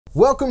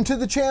Welcome to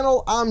the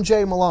channel, I'm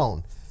Jay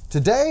Malone.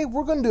 Today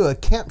we're going to do a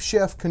Camp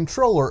Chef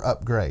controller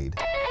upgrade.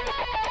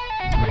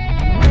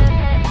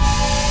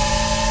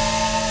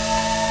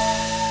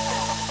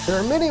 There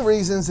are many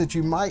reasons that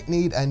you might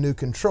need a new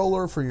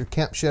controller for your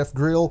Camp Chef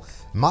grill.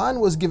 Mine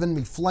was giving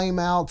me flame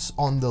outs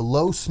on the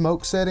low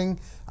smoke setting.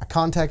 I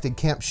contacted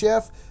Camp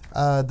Chef.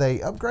 They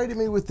upgraded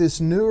me with this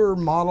newer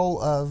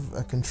model of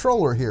a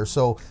controller here,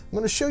 so I'm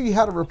going to show you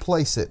how to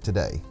replace it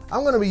today.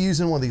 I'm going to be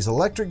using one of these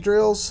electric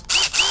drills.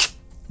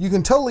 You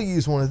can totally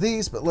use one of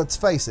these, but let's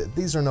face it,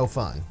 these are no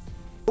fun.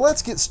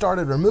 Let's get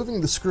started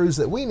removing the screws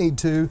that we need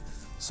to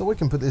so we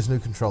can put this new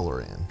controller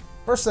in.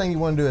 First thing you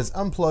want to do is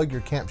unplug your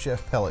Camp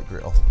Chef pellet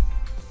grill.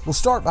 We'll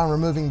start by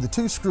removing the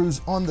two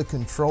screws on the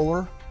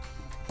controller.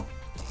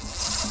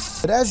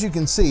 But as you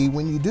can see,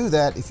 when you do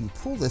that, if you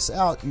pull this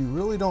out, you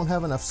really don't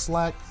have enough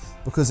slack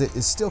because it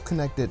is still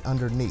connected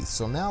underneath.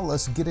 So now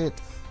let's get it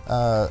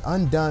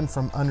undone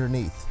from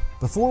underneath.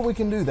 Before we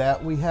can do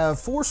that, we have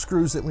 4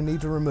 screws that we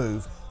need to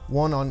remove.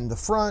 One on the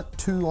front,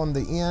 2 on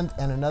the end,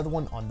 and another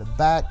one on the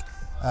back.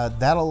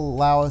 That'll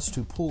allow us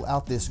to pull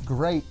out this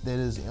grate that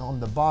is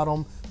on the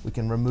bottom. We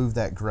can remove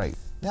that grate.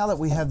 Now that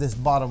we have this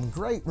bottom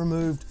grate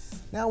removed,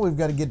 now we've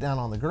got to get down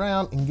on the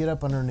ground and get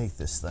up underneath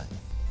this thing.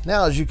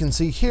 Now, as you can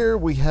see here,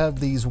 we have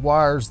these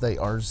wires. They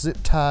are zip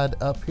tied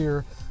up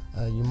here.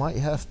 You might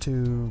have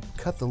to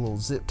cut the little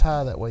zip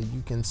tie, that way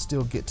you can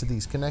still get to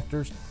these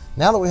connectors.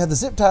 Now that we have the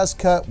zip ties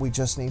cut, we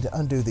just need to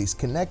undo these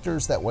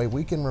connectors, that way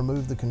we can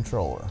remove the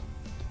controller.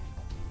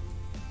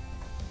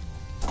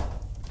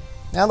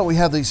 Now that we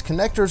have these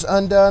connectors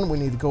undone, we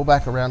need to go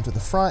back around to the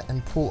front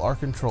and pull our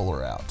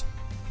controller out.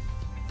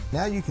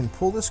 Now you can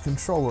pull this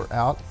controller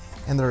out,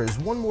 and there is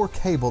one more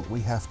cable that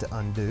we have to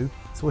undo.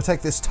 So we'll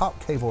take this top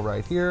cable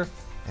right here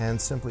and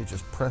simply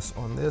just press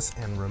on this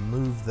and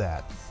remove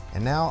that.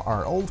 And now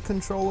our old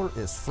controller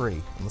is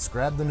free. And let's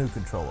grab the new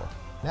controller.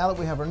 Now that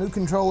we have our new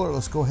controller,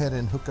 let's go ahead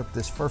and hook up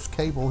this first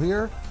cable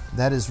here.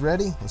 That is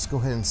ready. Let's go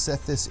ahead and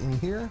set this in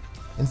here.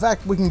 In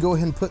fact, we can go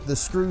ahead and put the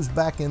screws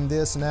back in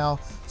this now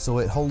so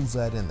it holds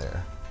that in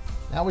there.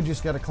 Now we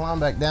just got to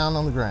climb back down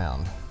on the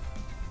ground.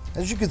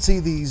 As you can see,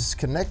 these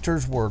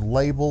connectors were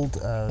labeled.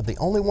 The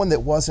only one that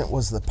wasn't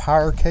was the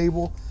power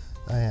cable,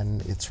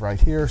 and it's right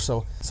here.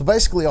 So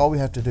basically all we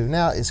have to do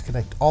now is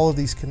connect all of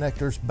these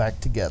connectors back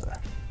together.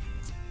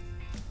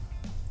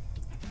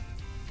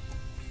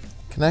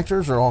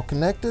 Connectors are all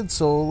connected,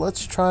 so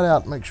let's try it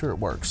out and make sure it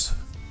works.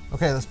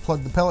 Okay, let's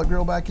plug the pellet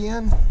grill back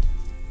in.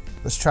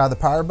 Let's try the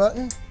power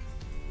button.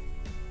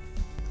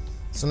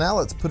 So now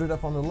let's put it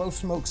up on the low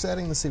smoke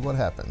setting to see what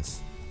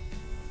happens.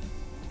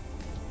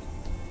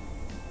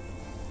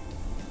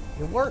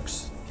 It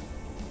works.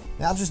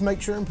 Now just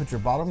make sure and put your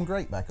bottom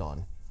grate back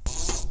on.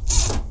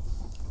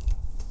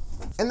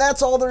 And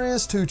that's all there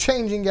is to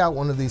changing out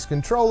one of these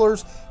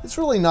controllers. It's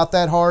really not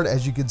that hard,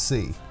 as you can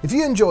see. If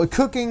you enjoy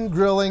cooking,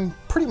 grilling,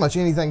 pretty much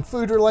anything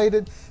food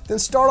related, then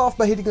start off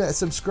by hitting that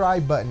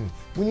subscribe button.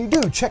 When you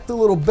do, check the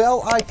little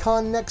bell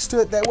icon next to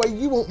it. That way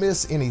you won't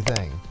miss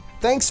anything.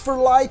 Thanks for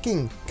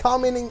liking,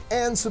 commenting,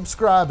 and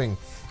subscribing.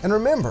 And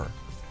remember,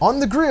 on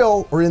the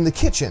grill or in the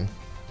kitchen,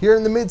 here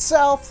in the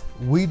Mid-South,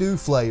 we do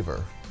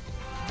flavor.